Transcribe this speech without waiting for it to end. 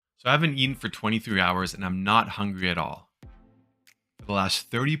So I haven't eaten for 23 hours and I'm not hungry at all. For the last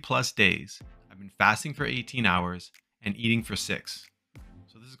 30 plus days, I've been fasting for 18 hours and eating for 6.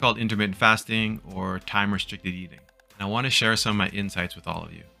 So this is called intermittent fasting or time restricted eating. And I want to share some of my insights with all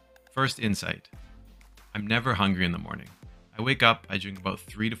of you. First insight, I'm never hungry in the morning. I wake up, I drink about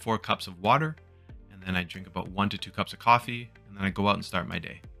 3 to 4 cups of water, and then I drink about 1 to 2 cups of coffee, and then I go out and start my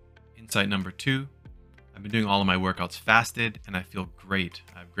day. Insight number 2, I've been doing all of my workouts fasted and I feel great.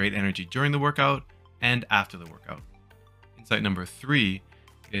 I have great energy during the workout and after the workout. Insight number 3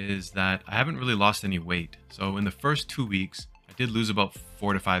 is that I haven't really lost any weight. So in the first 2 weeks, I did lose about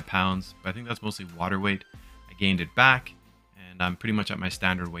 4 to 5 pounds, but I think that's mostly water weight. I gained it back and I'm pretty much at my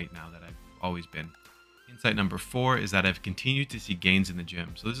standard weight now that I've always been. Insight number 4 is that I've continued to see gains in the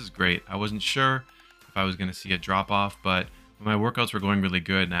gym. So this is great. I wasn't sure if I was going to see a drop off, but when my workouts were going really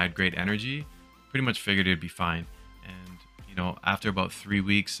good and I had great energy, pretty much figured it'd be fine. And, after about 3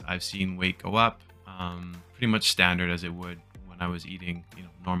 weeks, I've seen weight go up, pretty much standard as it would when I was eating,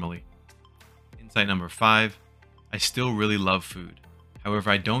 normally. Insight number 5, I still really love food. However,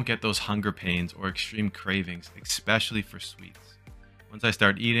 I don't get those hunger pains or extreme cravings, especially for sweets. Once I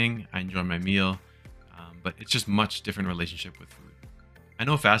start eating, I enjoy my meal, but it's just much different relationship with food. I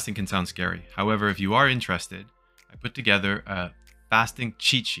know fasting can sound scary. However, if you are interested, I put together a fasting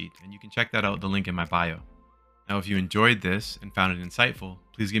cheat sheet, and you can check that out, the link in my bio. Now, if you enjoyed this and found it insightful,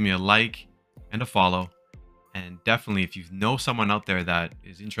 please give me a like and a follow. And definitely, if you know someone out there that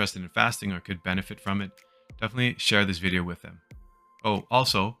is interested in fasting or could benefit from it, definitely share this video with them. Oh,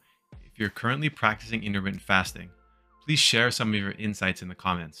 also, if you're currently practicing intermittent fasting, please share some of your insights in the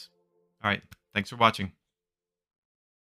comments. All right, thanks for watching.